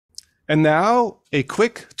And now, a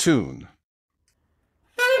quick tune.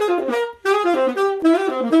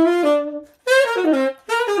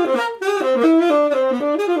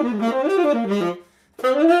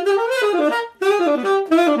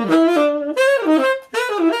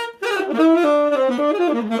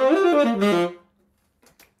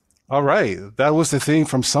 All right, that was the theme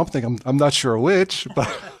from something. I'm not sure which,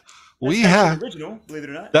 but we have an original, believe it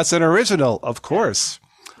or not. That's an original, of course.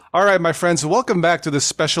 All right, my friends, welcome back to this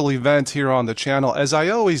special event here on the channel. As I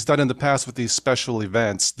always done in the past with these special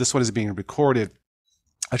events, this one is being recorded.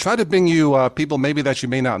 I try to bring you people maybe that you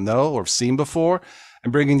may not know or have seen before,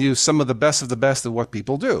 and bringing you some of the best of what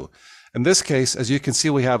people do. In this case, as you can see,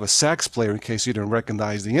 we have a sax player in case you didn't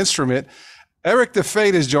recognize the instrument. Eric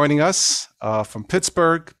DeFade is joining us from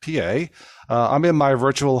Pittsburgh, PA. I'm in my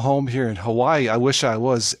virtual home here in Hawaii. I wish I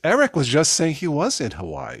was. Eric was just saying he was in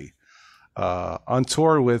Hawaii on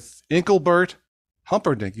tour with Engelbert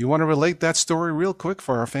Humperdinck. You want to relate that story real quick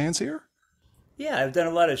for our fans here? Yeah, I've done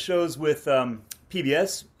a lot of shows with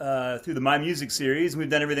PBS through the My Music series. We've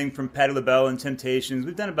done everything from Patti LaBelle and Temptations.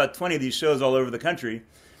 We've done about 20 of these shows all over the country.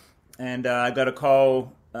 And I got a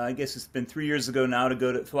call, I guess it's been 3 years ago now,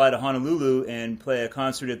 to fly to Honolulu and play a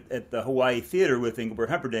concert at the Hawaii Theater with Engelbert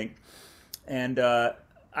Humperdinck. And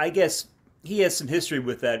I guess he has some history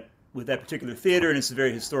with that particular theater, and it's a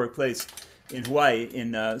very historic place in Hawaii.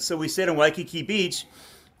 And so we stayed on Waikiki Beach,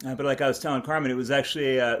 but like I was telling Carmen, it was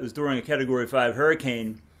actually it was during a Category 5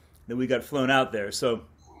 hurricane that we got flown out there. So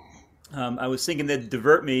I was thinking they'd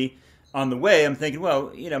divert me on the way. I'm thinking,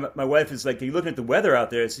 well, my wife is like, are you looking at the weather out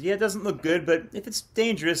there? I said, yeah, it doesn't look good, but if it's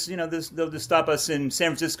dangerous, they'll just stop us in San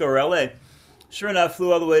Francisco or LA. Sure enough,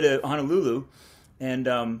 flew all the way to Honolulu,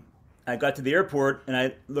 and I got to the airport, and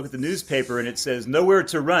I look at the newspaper, and it says, nowhere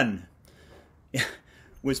to run,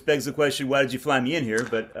 which begs the question, why did you fly me in here?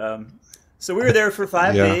 But so we were there for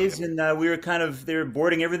 5 days, and we were they were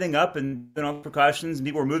boarding everything up and doing all the precautions, and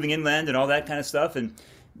people were moving inland and all that kind of stuff.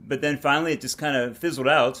 But then finally it just kind of fizzled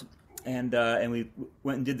out. And we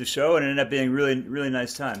went and did the show, and it ended up being a really, really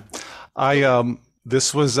nice time.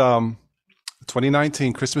 This was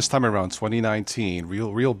 2019, Christmas time around 2019,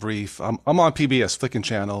 real brief. I'm on PBS flicking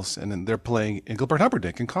channels, and then they're playing Engelbert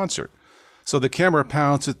Humperdinck in concert. So the camera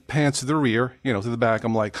pans to the rear, to the back.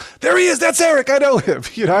 I'm like, there he is, that's Eric, I know him.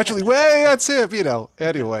 Actually, way, that's him,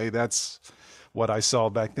 Anyway, that's what I saw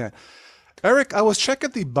back then. Eric, I was checking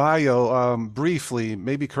the bio briefly.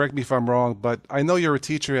 Maybe correct me if I'm wrong, but I know you're a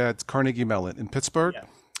teacher at Carnegie Mellon in Pittsburgh. Yeah.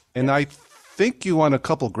 And I think you won a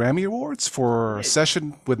couple Grammy Awards for a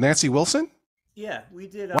session with Nancy Wilson? Yeah, we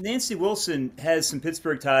did. Nancy Wilson has some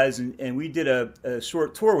Pittsburgh ties, and we did a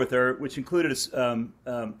short tour with her, which included an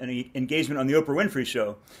engagement on the Oprah Winfrey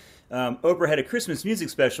Show. Oprah had a Christmas music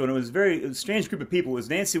special, and it was a strange group of people. It was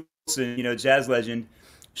Nancy Wilson, jazz legend,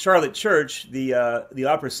 Charlotte Church, the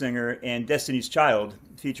opera singer, and Destiny's Child,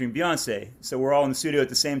 featuring Beyonce. So we're all in the studio at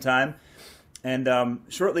the same time. And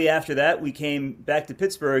shortly after that, we came back to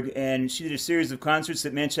Pittsburgh, and she did a series of concerts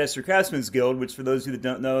at Manchester Craftsmen's Guild, which, for those of you that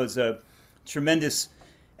don't know, is a tremendous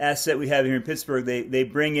asset we have here in Pittsburgh. They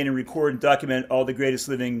bring in and record and document all the greatest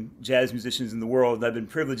living jazz musicians in the world. And I've been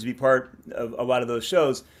privileged to be part of a lot of those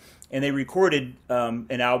shows. And they recorded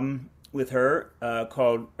an album with her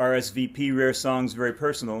called RSVP, Rare Songs, Very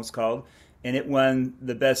Personal, it's called. And it won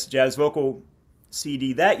the Best Jazz Vocal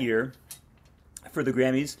CD that year for the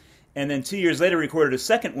Grammys. And then 2 years later recorded a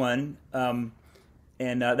second one, and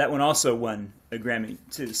that one also won a Grammy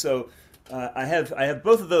too. So I have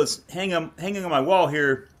both of those hanging on my wall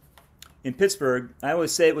here in Pittsburgh. I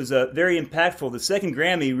always say it was very impactful. The second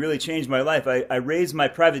Grammy really changed my life. I raised my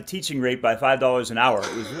private teaching rate by $5 an hour.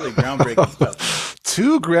 It was really groundbreaking stuff.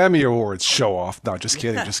 2 Grammy Awards, show off. No, just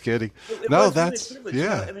kidding, just kidding. No, that's, really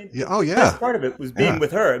yeah. I mean, yeah. Oh, yeah. The best part of it was being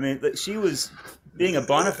with her. I mean, she was being a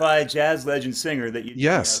bona fide jazz legend singer that you.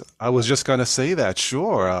 Yes, I was just going to say that,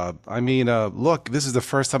 sure. Look, this is the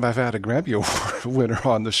first time I've had a Grammy Award winner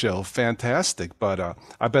on the show. Fantastic. But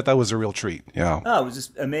I bet that was a real treat. Yeah. Oh, it was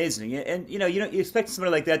just amazing. And, you expect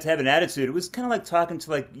somebody like that to have an attitude. It was kind of like talking to,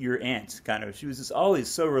 like, your aunt, kind of. She was just always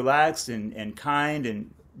so relaxed and kind and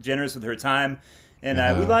generous with her time. And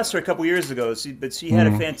we lost her a couple years ago, but she had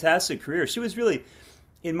a fantastic career. She was really,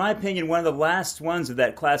 in my opinion, one of the last ones of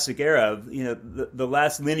that classic era, of the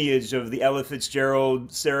last lineage of the Ella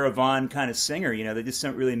Fitzgerald, Sarah Vaughan kind of singer. They just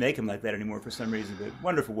don't really make them like that anymore for some reason. But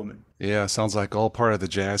wonderful woman. Yeah, sounds like all part of the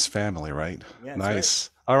jazz family, right? Yeah,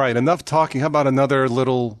 nice. Right. All right, enough talking. How about another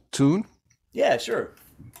little tune? Yeah, sure.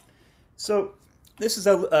 So this is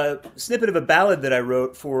a snippet of a ballad that I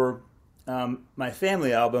wrote for my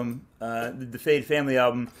family album, the DeFade family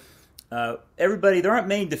album. everybody, there aren't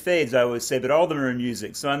many DeFades, I always say, but all of them are in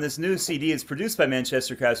music. So on this new CD, it's produced by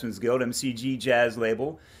Manchester Craftsmen's Guild, MCG Jazz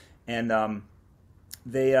label, and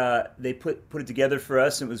they put it together for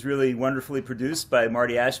us. And it was really wonderfully produced by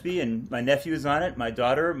Marty Ashby, and my nephew is on it, my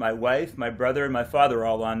daughter, my wife, my brother, and my father are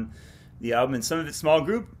all on the album, and some of it's small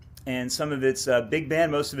group, and some of it's big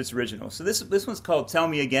band, most of it's original. So this one's called Tell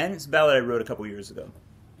Me Again. It's a ballad I wrote a couple years ago.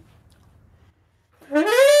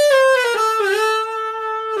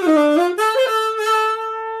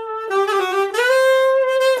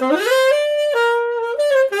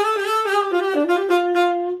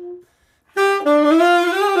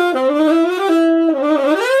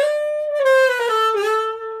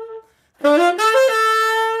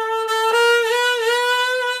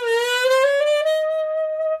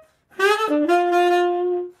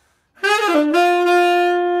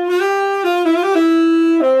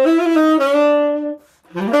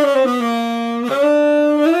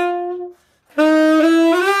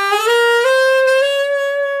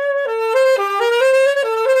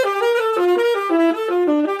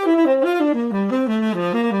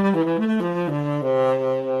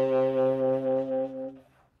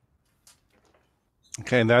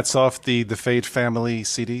 Okay, and that's off the DeFade Family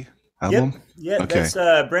CD album? Yep. Yeah, okay. That's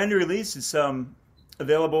a brand new release. It's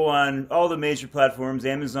available on all the major platforms,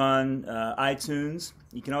 Amazon, iTunes.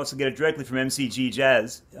 You can also get it directly from MCG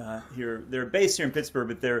Jazz. Here, they're based here in Pittsburgh,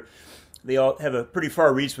 but they all have a pretty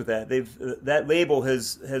far reach with that. That label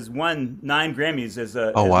has won 9 Grammys as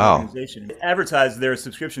an organization. They advertise their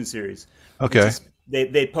subscription series. Okay.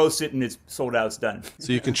 They post it and it's sold out. It's done.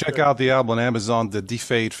 So you can check out the album on Amazon, the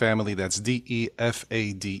DeFade Family. That's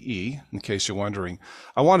DeFade, in case you're wondering.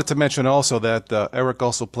 I wanted to mention also that Eric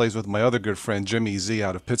also plays with my other good friend, Jimmy Z,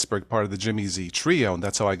 out of Pittsburgh, part of the Jimmy Z Trio, and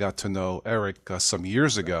that's how I got to know Eric some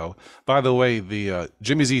years ago. By the way, the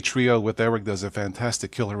Jimmy Z Trio with Eric does a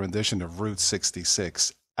fantastic killer rendition of Route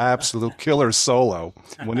 66. Absolute killer solo.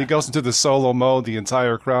 When he goes into the solo mode, the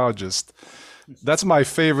entire crowd just... That's my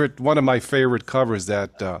favorite, one of my favorite covers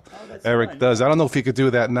that Eric does. I don't know if he could do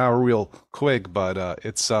that now real quick, but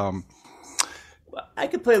it's... I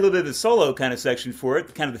could play a little bit of the solo kind of section for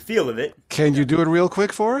it, kind of the feel of it. Can you do it real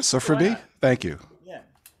quick for us, or for me? Thank you. Yeah.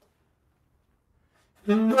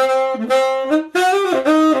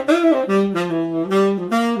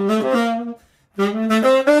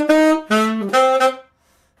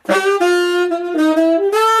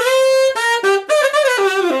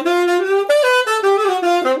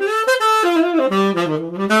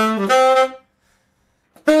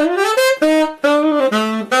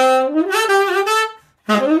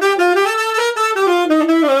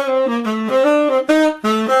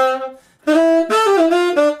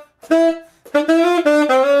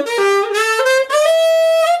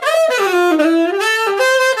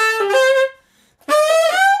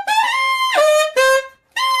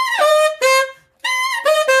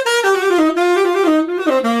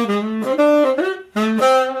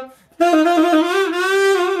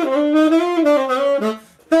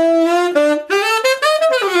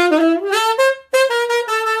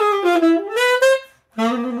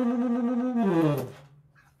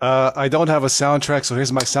 I don't have a soundtrack, so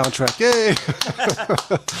here's my soundtrack. Yay!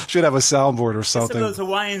 Should have a soundboard or something. Some of those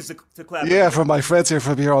Hawaiians to clap. Yeah, from my friends here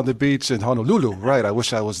from here on the beach in Honolulu. Right, I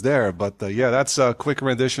wish I was there. But yeah, that's a quick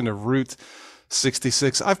rendition of Route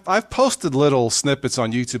 66. I've posted little snippets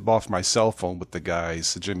on YouTube off my cell phone with the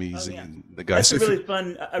guys, Jimmy Z and the guys. That's really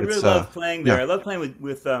fun. I really love playing there. Yeah. I love playing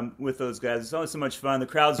with those guys. It's always so much fun. The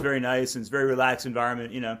crowd's very nice and it's a very relaxed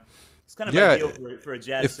environment, you know. It's kind of ideal for a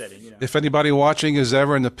jazz setting. You know? If anybody watching is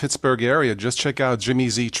ever in the Pittsburgh area, just check out Jimmy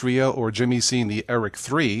Z Trio or Jimmy Z and the Eric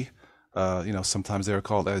 3. You know, sometimes they're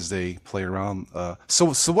called as they play around.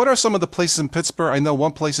 So what are some of the places in Pittsburgh? I know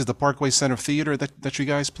one place is the Parkway Center Theater that you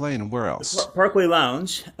guys play, and where else? Parkway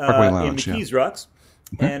Lounge, in McKees Rocks.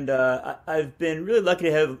 Okay. And I've been really lucky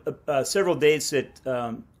to have several dates at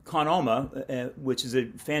Con Alma, which is a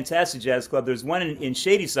fantastic jazz club. There's one in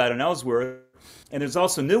Shadyside on Ellsworth. And there's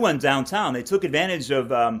also a new one downtown. They took advantage of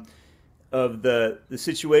the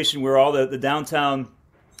situation where all the downtown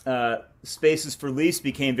spaces for lease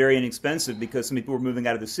became very inexpensive because some people were moving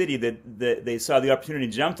out of the city. That they saw the opportunity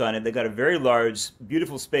and jumped on it. They got a very large,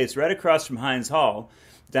 beautiful space right across from Heinz Hall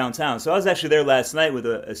downtown. So I was actually there last night with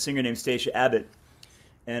a singer named Stacia Abbott.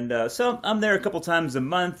 And so I'm there a couple times a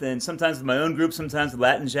month, and sometimes with my own group, sometimes the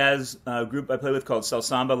Latin jazz group I play with called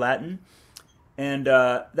Salsamba Latin. And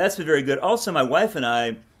that's been very good. Also, my wife and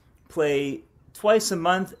I play twice a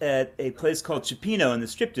month at a place called Cipino in the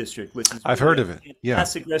Strip District, which is I've heard of it.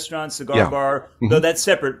 Fantastic restaurant, cigar bar. Mm-hmm. Though that's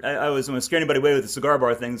separate. I always want to scare anybody away with the cigar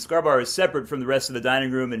bar thing. The cigar bar is separate from the rest of the dining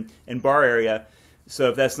room and bar area. So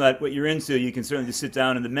if that's not what you're into, you can certainly just sit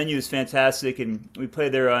down. And the menu is fantastic. And we play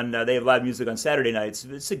there on. They have live music on Saturday nights.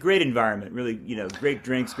 It's a great environment. Really, great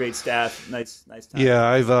drinks, great staff, nice time. Yeah,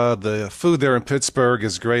 I've the food there in Pittsburgh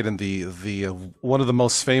is great, and the one of the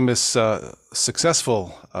most famous,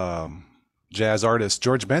 successful jazz artists,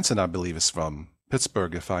 George Benson, I believe, is from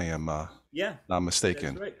Pittsburgh, if I am not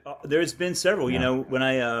mistaken. That's right. There's been several. When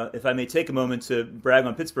if I may take a moment to brag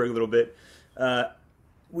on Pittsburgh a little bit.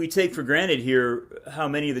 We take for granted here how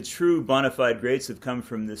many of the true bona fide greats have come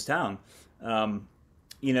from this town.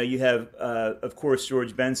 You have, of course,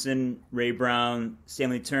 George Benson, Ray Brown,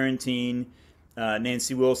 Stanley Turrentine,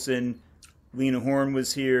 Nancy Wilson, Lena Horne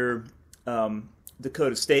was here,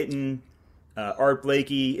 Dakota Staton, Art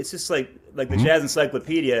Blakey. It's just like the Jazz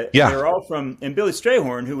Encyclopedia. Yeah. They're all from, and Billy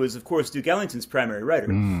Strayhorn, who was, of course, Duke Ellington's primary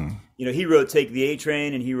writer. He wrote "Take the A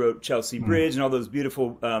Train" and he wrote "Chelsea Bridge" and all those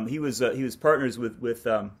beautiful. He was partners with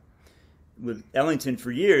Ellington for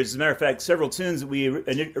years. As a matter of fact, several tunes that we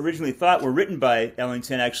originally thought were written by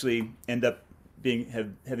Ellington actually end up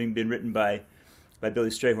having been written by Billy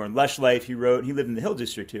Strayhorn. "Lush Life" he wrote. He lived in the Hill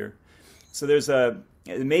District here, so there's an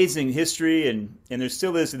amazing history, and there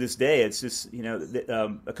still is to this day. It's just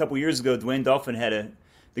a couple years ago, Dwayne Dolphin had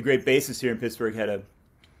the great bassist here in Pittsburgh had a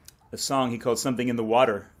song he called "Something in the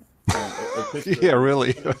Water." Yeah,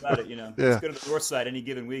 really. About it, Just go to the north side any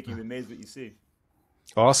given week, you'll be amazed what you see.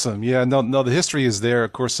 Awesome. Yeah, no, the history is there.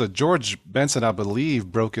 Of course, George Benson, I believe,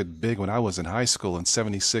 broke it big when I was in high school in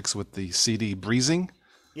 '76 with the CD Breezing.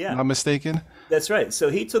 Yeah. If I'm not mistaken. That's right. So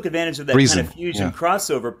he took advantage of that kind of fusion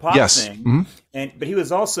crossover pop thing. But he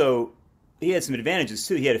was also, he had some advantages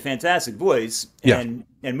too. He had a fantastic voice and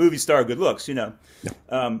movie star good looks,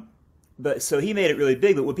 But so he made it really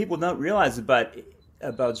big. But what people don't realize about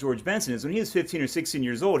George Benson is when he was 15 or 16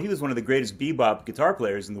 years old, he was one of the greatest bebop guitar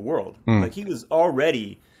players in the world. Like he was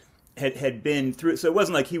already had been through. So it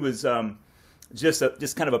wasn't like he was just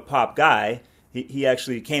kind of a pop guy. He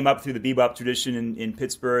actually came up through the bebop tradition in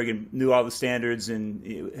Pittsburgh and knew all the standards, and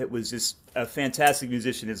it was just a fantastic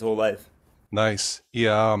musician his whole life. Nice.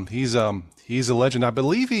 Yeah, he's a legend. I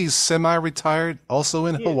believe he's semi-retired, also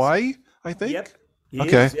in Hawaii. I think. Yep. He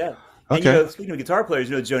is, yeah. And speaking of guitar players,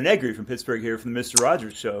 Joe Negri from Pittsburgh here from the Mr.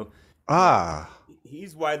 Rogers Show.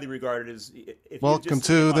 He's widely regarded as. Welcome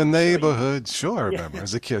to the neighborhood. Sure, I remember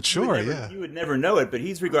as a kid. Sure, you would never know it, but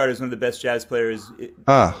he's regarded as one of the best jazz players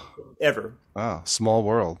ever. Small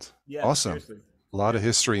world. Yeah, awesome. Seriously. A lot of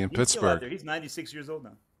history in He's Pittsburgh. Still out there. He's 96 years old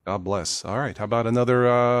now. God bless. All right, how about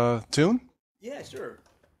another tune? Yeah, sure.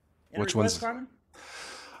 Which one's? Carmen?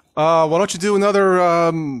 Why don't you do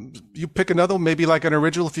another? You pick another, maybe like an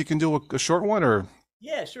original. If you can do a short one, or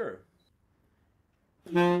yeah, sure.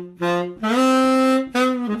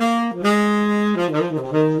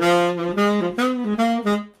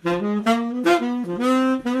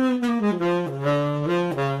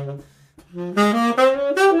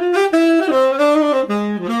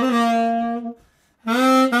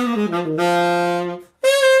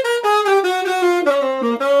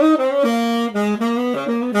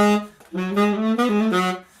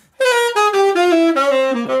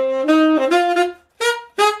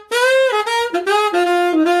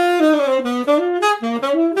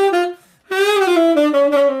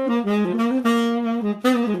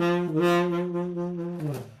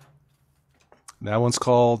 That one's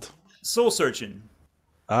called Soul Searching.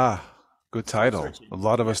 Good title. A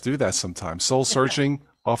lot of us do that sometimes. Soul Searching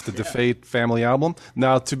off the DeFade family album.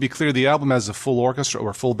 Now, to be clear, the album has a full orchestra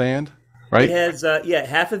or full band, right? It has,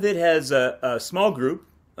 half of it has a small group,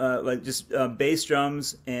 like just bass,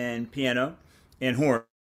 drums, and piano, and horn.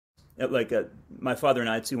 Like my father and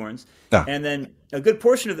I, 2 horns. And then a good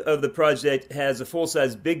portion of the project has a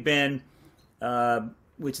full-size big band,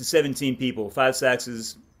 which is 17 people, 5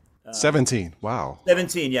 saxes. 17. Wow.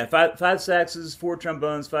 17, yeah. Five saxes, 4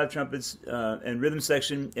 trombones, 5 trumpets, and rhythm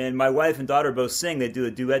section. And my wife and daughter both sing. They do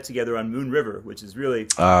a duet together on Moon River, which is really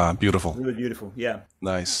beautiful. Really beautiful, yeah.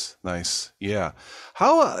 Nice. Yeah.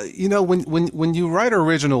 How when you write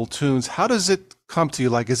original tunes, how does it come to you?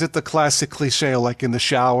 Like, is it the classic cliche, like in the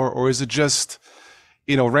shower, or is it just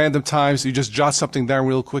random times you just jot something down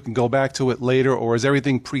real quick and go back to it later, or is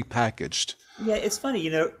everything prepackaged? Yeah, it's funny,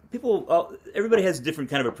 everybody has a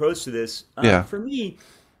different kind of approach to this. For me,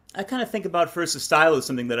 I kind of think about first the style of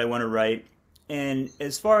something that I want to write. And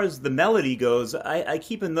as far as the melody goes, I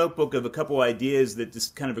keep a notebook of a couple ideas that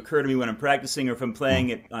just kind of occur to me when I'm practicing or if I'm playing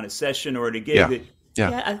it on a session or at a gig.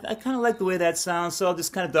 I kind of like the way that sounds, so I'll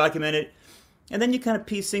just kind of document it. And then you kind of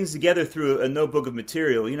piece things together through a notebook of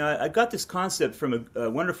material. I got this concept from a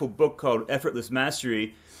wonderful book called Effortless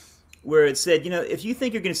Mastery, where it said, if you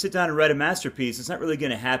think you're going to sit down and write a masterpiece, it's not really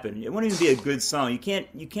going to happen. It won't even be a good song.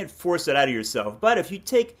 You can't force it out of yourself. But if you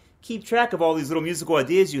keep track of all these little musical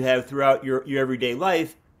ideas you have throughout your everyday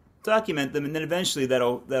life, document them, and then eventually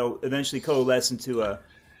that'll eventually coalesce into a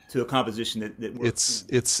composition that works.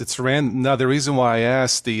 It's random. Now the reason why I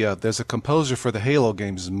asked there's a composer for the Halo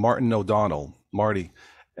games, Marty,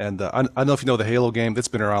 and I don't know if you know the Halo game. That's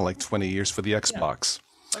been around like 20 years for the Xbox.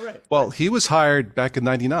 Yeah. All right. Well, he was hired back in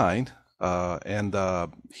 '99,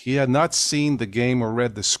 and he had not seen the game or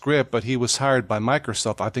read the script, but he was hired by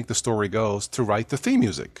Microsoft. I think the story goes to write the theme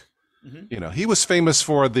music. Mm-hmm. He was famous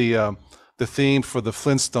for the theme for the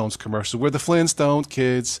Flintstones commercial. We're the Flintstone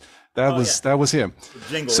kids. That was him. The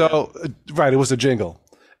jingle. So right, it was a jingle.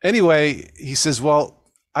 Anyway, he says, "Well,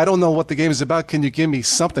 I don't know what the game is about. Can you give me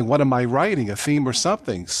something? What am I writing? A theme or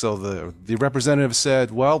something?" So the representative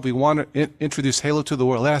said, "Well, we want to introduce Halo to the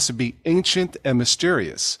world. It has to be ancient and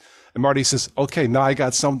mysterious." And Marty says, "Okay, now I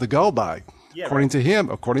got something to go by." Yeah, according to him,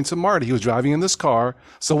 according to Marty, he was driving in this car.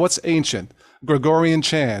 So what's ancient? Gregorian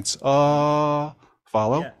chants.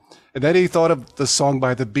 Follow? Yeah. And then he thought of the song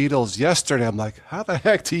by the Beatles, Yesterday. I'm like, how the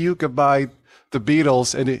heck do you combine the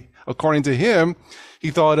Beatles? And according to him, he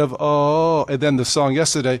thought of, and then the song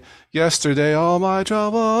Yesterday, all my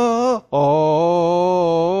trouble,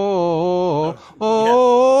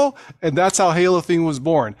 and that's how Halo theme was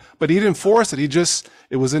born. But he didn't force it.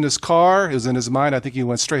 It was in his car. It was in his mind. I think he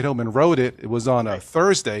went straight home and wrote it. It was on a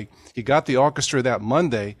Thursday. He got the orchestra that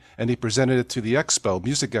Monday, and he presented it to the expo,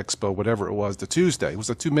 music expo, whatever it was, the Tuesday. It was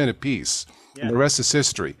a 2-minute piece. Yeah. And the rest is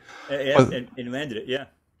history. And landed it, yeah.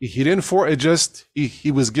 He didn't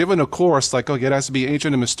he was given a course like, it has to be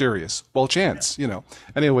ancient and mysterious. Well, chance,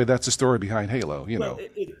 Anyway, that's the story behind Halo, Well,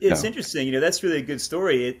 it's interesting, that's really a good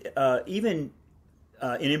story. Even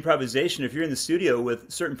in improvisation, if you're in the studio with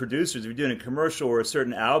certain producers, if you're doing a commercial or a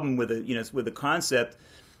certain album with a concept,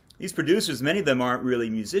 these producers, many of them aren't really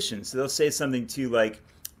musicians. So they'll say something to like,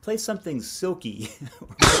 play something silky,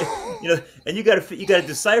 and you got to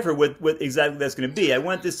decipher what exactly that's going to be. I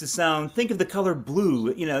want this to sound. Think of the color blue.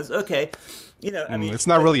 It's okay. It's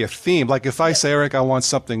not really a theme. Like if I say, Eric, I want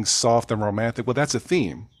something soft and romantic. Well, that's a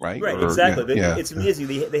theme, right? Right, exactly. It's amazing.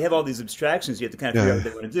 They have all these abstractions you have to kind of figure out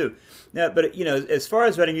what they want to do. Now, but as far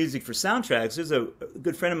as writing music for soundtracks, there's a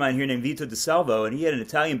good friend of mine here named Vito DeSalvo, and he had an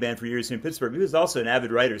Italian band for years here in Pittsburgh. He was also an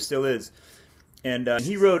avid writer, still is, and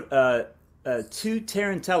he wrote 2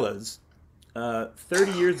 tarantellas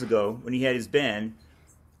 30 years ago when he had his band,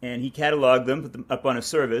 and he cataloged them, put them up on a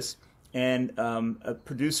service, and a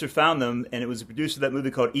producer found them, and it was a producer of that movie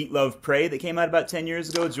called Eat, Love, Pray that came out about 10 years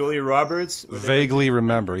ago, Julia Roberts. Vaguely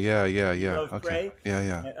remember, yeah. Love, okay. Pray.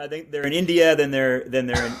 Yeah. I think they're in India, then they're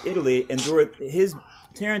in Italy, and his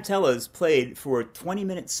tarantellas played for a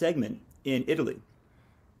 20-minute segment in Italy.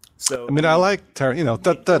 So I like I like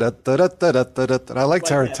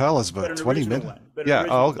tarantellas, but 20 minutes. Yeah.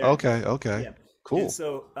 Okay. Yeah. Cool. And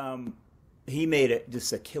so he made it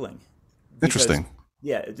just a killing. Interesting.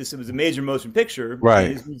 Yeah, it was a major motion picture. Right.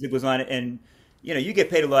 And his music was on it, and you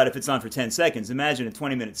get paid a lot if it's on for 10 seconds. Imagine a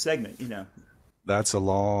 20-minute segment. That's a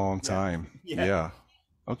long time. Yeah.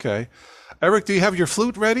 Okay. Eric, do you have your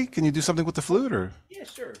flute ready? Can you do something with the flute, or? Yeah,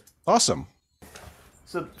 sure. Awesome.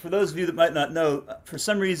 So for those of you that might not know, for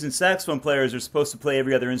some reason, saxophone players are supposed to play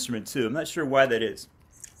every other instrument too. I'm not sure why that is.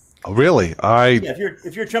 Oh, really? Yeah,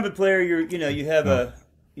 if you're a trumpet player, you have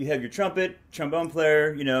your trumpet, trombone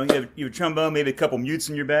player. You have a trombone, maybe a couple mutes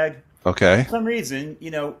in your bag. Okay. For some reason,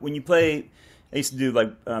 when you play, I used to do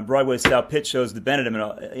like Broadway style pitch shows at the Benedum,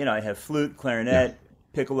 and I have flute, clarinet,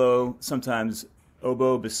 piccolo, sometimes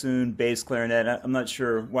oboe, bassoon, bass, clarinet. I'm not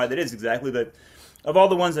sure why that is exactly, but of all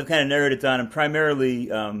the ones I've kind of narrowed it down, I'm primarily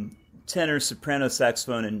tenor, soprano,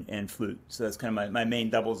 saxophone, and flute. So that's kind of my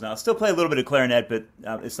main doubles now. Still play a little bit of clarinet, but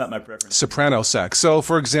it's not my preference. Soprano sax. So,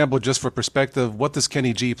 for example, just for perspective, what does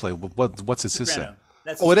Kenny G play? What's his soprano.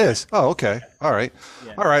 It is? Oh, okay. All right.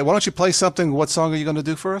 Yeah. All right. Why don't you play something? What song are you going to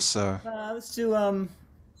do for us? Let's do, how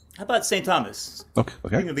about St. Thomas? Okay.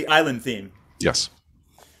 Thinking of the island theme. Yes.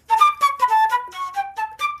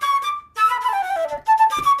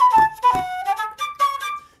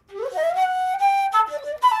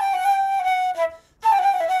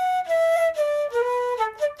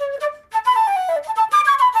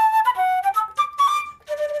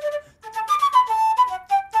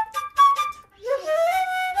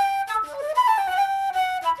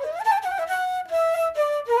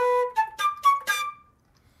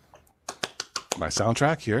 My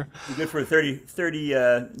soundtrack here. You're good for a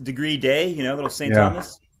 30 degree day, little St.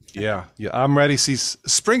 Thomas. Yeah, yeah, I'm ready. See,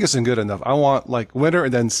 spring isn't good enough. I want like winter,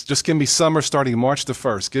 and then just give me summer starting March the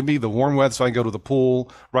 1st. Give me the warm weather so I can go to the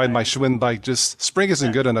pool, ride my Schwinn bike. Just spring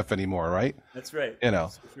isn't good enough anymore, right? That's right. You know.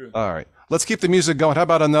 That's so true. All right, let's keep the music going. How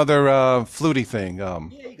about another fluty thing? Yeah,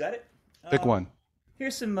 you got it. Pick one.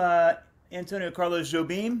 Here's some Antonio Carlos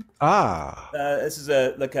Jobim. Ah, This is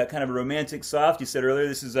a kind of a romantic soft. You said earlier.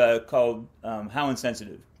 This is called "How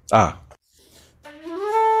Insensitive." ah.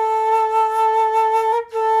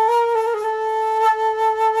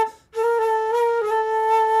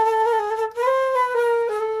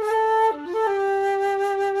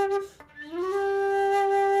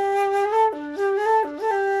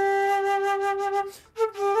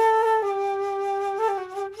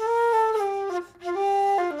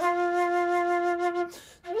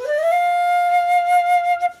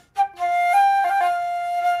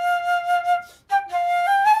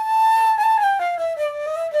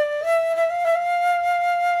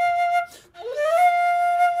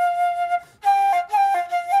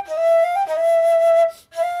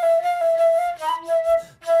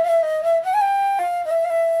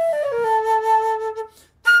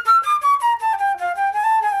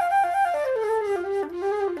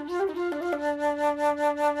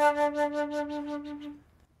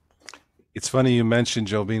 It's funny you mentioned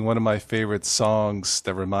Joe being one of my favorite songs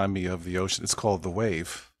that remind me of the ocean. It's called "The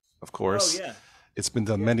Wave," of Oh course. yeah, It's been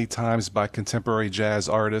done many times by contemporary jazz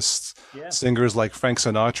artists, yeah. singers like Frank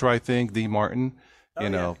Sinatra, I think, Dee Martin, Oh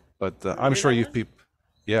yeah. But You ever I'm heard sure that you've one?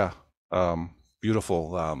 yeah,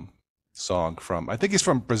 beautiful song from, I think he's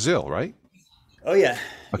from Brazil, right? Oh yeah,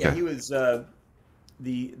 yeah. Okay. He was the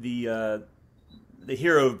the uh, the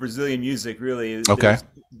hero of Brazilian music. Really, Okay. there's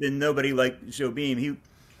been nobody like Jobim.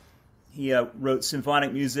 He wrote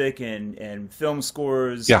symphonic music and film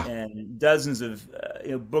scores Yeah. and dozens of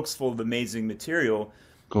books full of amazing material.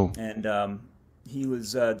 Cool. And he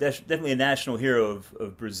was definitely a national hero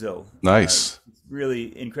of Brazil. Nice.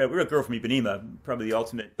 Really incredible. We're a girl from Ipanema, probably the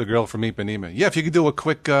ultimate. The girl from Ipanema. Yeah, if you could do a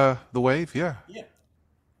quick The Wave, yeah. Yeah.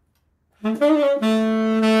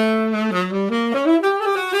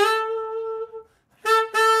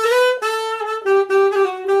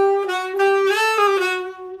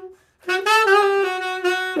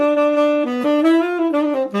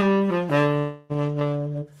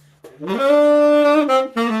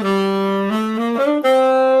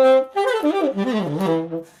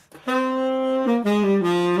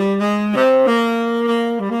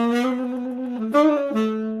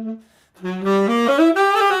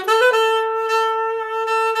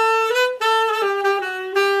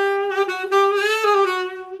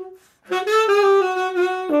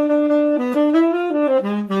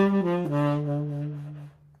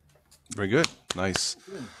 Very good. Nice.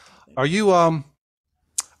 Are you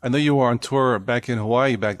I know you were on tour back in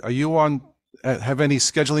Hawaii back. Are you on have any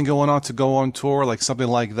scheduling going on to go on tour like something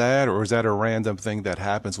like that, or is that a random thing that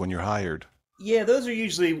happens when you're hired? Yeah, those are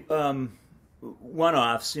usually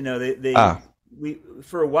one-offs. Ah, We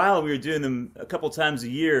for a while we were doing them a couple times a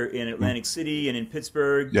year in Atlantic City and in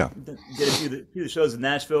Pittsburgh. yeah. Did a few of the shows in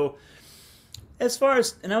Nashville. As far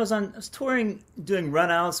as and I was touring doing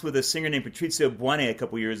runouts with a singer named Patrizio Buone a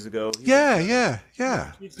couple years ago. Yeah.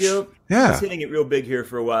 Patrizio was Yeah. hitting it real big here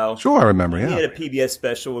for a while. Sure, I remember, He yeah. had a PBS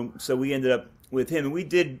special, and so we ended up with him, and we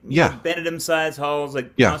did Yeah. Benedum size halls,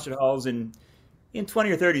 like Yeah. concert halls in 20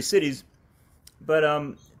 or 30 cities. But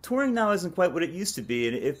touring now isn't quite what it used to be.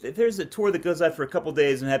 And if there's a tour that goes out for a couple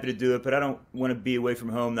days, I'm happy to do it. But I don't want to be away from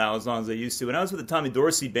home now as long as I used to. When I was with the Tommy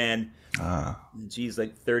Dorsey band, Ah, geez,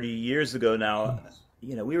 like 30 years ago now,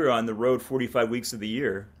 we were on the road 45 weeks of the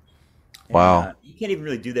year. And, wow. you can't even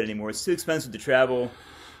really do that anymore. It's too expensive to travel.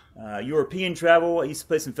 European travel, I used to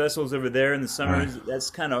play some festivals over there in the summers. Right. That's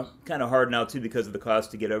kind of hard now too because of the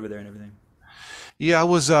cost to get over there and everything. Yeah, I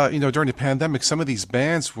was, during the pandemic, some of these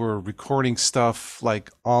bands were recording stuff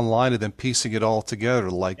like online and then piecing it all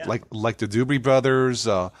together, like Yeah, like the Doobie Brothers.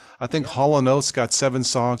 I think yeah, Hall & Oates got 7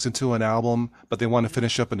 songs into an album, but they want to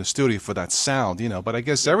finish up in the studio for that sound. But I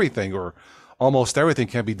guess yeah. everything or almost everything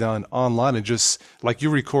can be done online and just like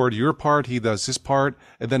you record your part, he does his part,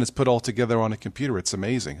 and then it's put all together on a computer. It's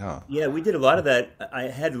amazing, huh? Yeah, we did a lot of that. I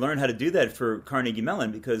had to learn how to do that for Carnegie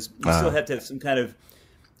Mellon because you still Ah, have to have some kind of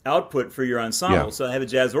output for your yeah, ensemble. So I have a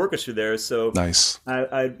jazz orchestra there. So nice.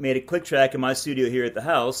 I made a click track in my studio here at the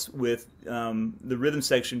house with the rhythm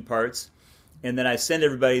section parts, and then I send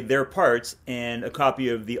everybody their parts and a copy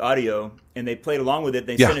of the audio, and they played along with it.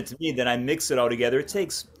 They Yeah, send it to me. Then I mix it all together. It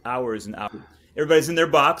takes hours and hours. Everybody's in their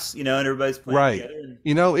box, and everybody's playing right. together.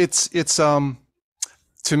 And It's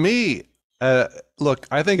to me, Look,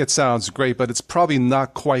 I think it sounds great, but it's probably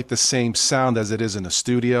not quite the same sound as it is in a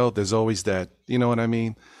studio. There's always that, you know what I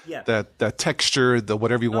mean? Yeah. That texture, the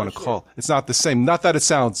whatever you want to sure. call it. It's not the same. Not that it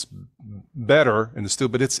sounds better in the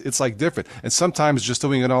studio, but it's like different. And sometimes just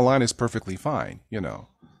doing it online is perfectly fine, you know.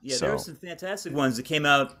 Yeah, So, there were some fantastic ones that came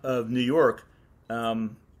out of New York.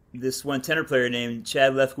 This one tenor player named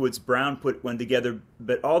Chad Lefkowitz Brown put one together,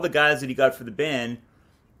 but all the guys that he got for the band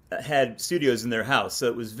had studios in their house, so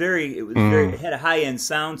it was very, it had a high end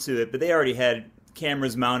sound to it. But they already had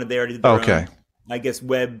cameras mounted. They already did their own, I guess,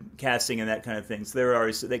 web casting and that kind of thing.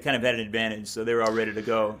 So they kind of had an advantage. So they were all ready to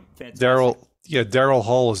go. Fantastic. Daryl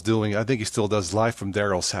Hall is doing. I think he still does live from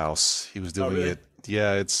Daryl's house. He was doing really? it.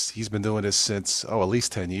 Yeah, he's been doing this since at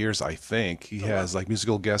least 10 years, I think. He has like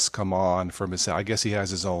musical guests come on from his. I guess he has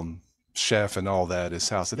his own chef and all that at his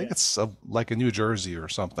house. I think it's like in New Jersey or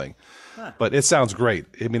something. Huh. But it sounds great.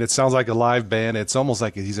 I mean, it sounds like a live band. It's almost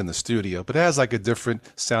like he's in the studio, but it has like a different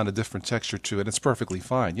sound, a different texture to it. It's perfectly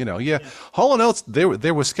fine, you know. Yeah. Hall & Oates,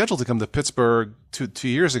 they were scheduled to come to Pittsburgh two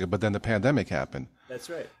years ago, but then the pandemic happened.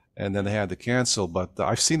 That's right. And then they had to cancel. But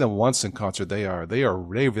I've seen them once in concert. They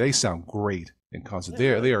sound great in concert.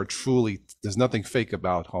 They are truly. There's nothing fake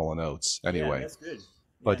about Hall & Oates anyway. Yeah, that's good.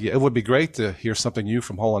 But yeah, it would be great to hear something new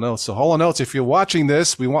from Hall & Oates. So Hall & Oates, if you're watching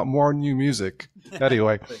this, we want more new music.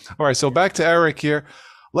 Anyway, all right. So back to Eric here.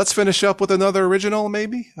 Let's finish up with another original,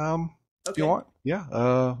 maybe. If you want,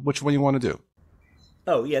 yeah. Which one you want to do?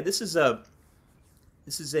 Oh yeah, this is an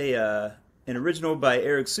original by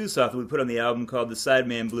Eric Susoff that we put on the album called The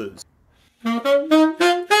Sideman Blues.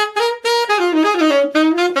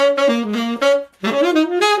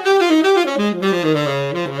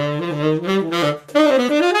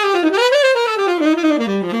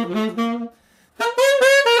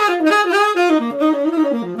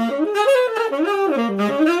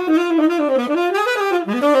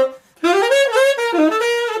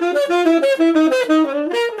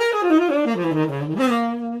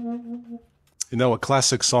 You know, a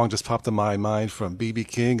classic song just popped in my mind from B.B.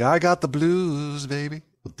 King. I got the blues, baby.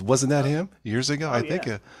 Wasn't that him years ago? I think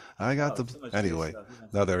I got the. So anyway,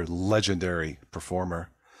 another legendary performer.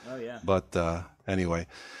 Oh yeah. But anyway,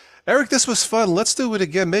 Eric, this was fun. Let's do it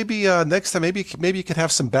again. Maybe next time. Maybe you could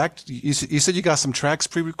have some back. You said you got some tracks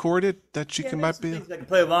pre-recorded that you might be. Things I can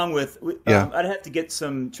play along with. I'd have to get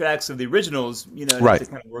some tracks of the originals, you know, to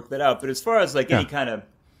kind of work that out. But as far as like any kind of,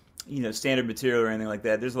 you know, standard material or anything like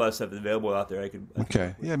that, there's a lot of stuff available out there. I could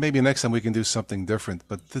yeah, maybe next time we can do something different.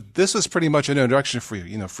 But this was pretty much an introduction for you,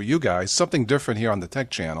 you know, for you guys, something different here on the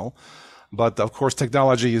Tech Channel. But of course,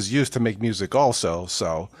 technology is used to make music also.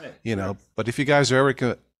 So you know, but if you guys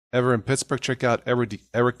are ever in Pittsburgh, check out Eric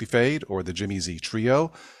DeFade or the Jimmy Z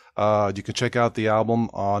Trio. You can check out the album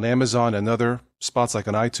on Amazon and other spots like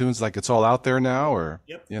on iTunes. Like it's all out there now, or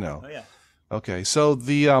you know. Oh yeah. Okay, so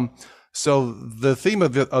the theme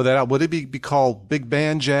of that, would it be called big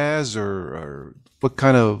band jazz or what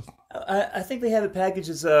kind of? I think they have it packaged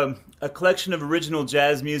as a collection of original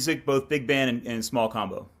jazz music, both big band and small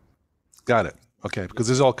combo. Got it. Okay, because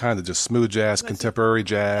there's all kinds of just smooth jazz, contemporary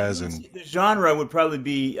jazz, and the genre would probably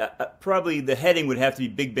be the heading would have to be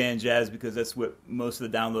big band jazz because that's what most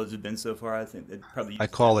of the downloads have been so far. I think that probably. I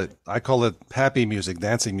call it happy music,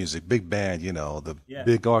 dancing music, big band. You know, the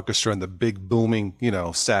big orchestra and the big booming, you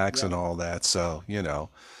know, sax and all that. So you know,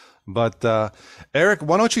 but Eric,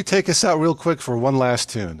 why don't you take us out real quick for one last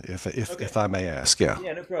tune, if I may ask? Yeah.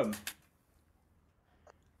 Yeah, no problem.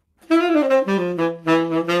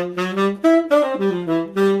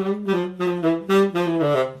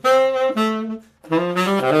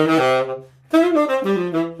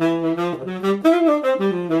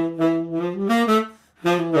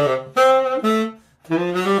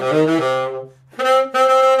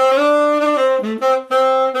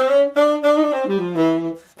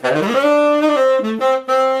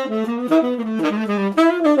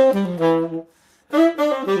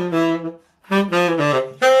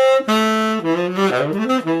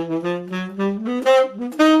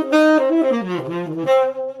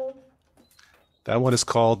 That one is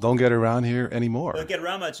called "Don't Get Around Here Anymore." Don't get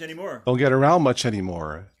around much anymore. Don't get around much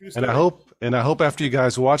anymore. And I hope after you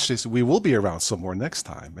guys watch this, we will be around some more next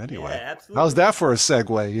time. Anyway, absolutely. How's that for a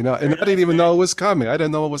segue? You know, and I didn't even know it was coming. I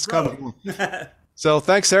didn't know it was coming. So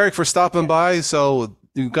thanks, Eric, for stopping by. So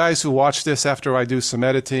you guys who watch this after I do some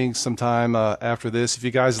editing sometime after this, if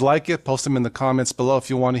you guys like it, post them in the comments below. If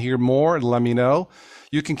you want to hear more, let me know.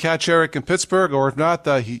 You can catch Eric in Pittsburgh, or if not,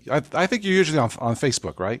 I think you're usually on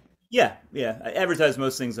Facebook, right? Yeah, yeah. I advertise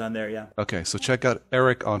most things on there. Yeah. Okay, so check out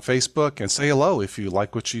Eric on Facebook and say hello if you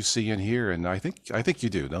like what you see and hear. And I think you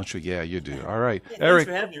do, don't you? Yeah, you do. All right, Yeah, Eric.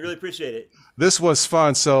 Thanks for having me. Really appreciate it. This was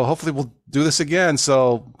fun. So hopefully we'll do this again.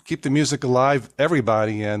 So keep the music alive,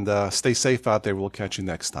 everybody, and stay safe out there. We'll catch you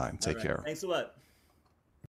next time. Take care. Thanks a lot.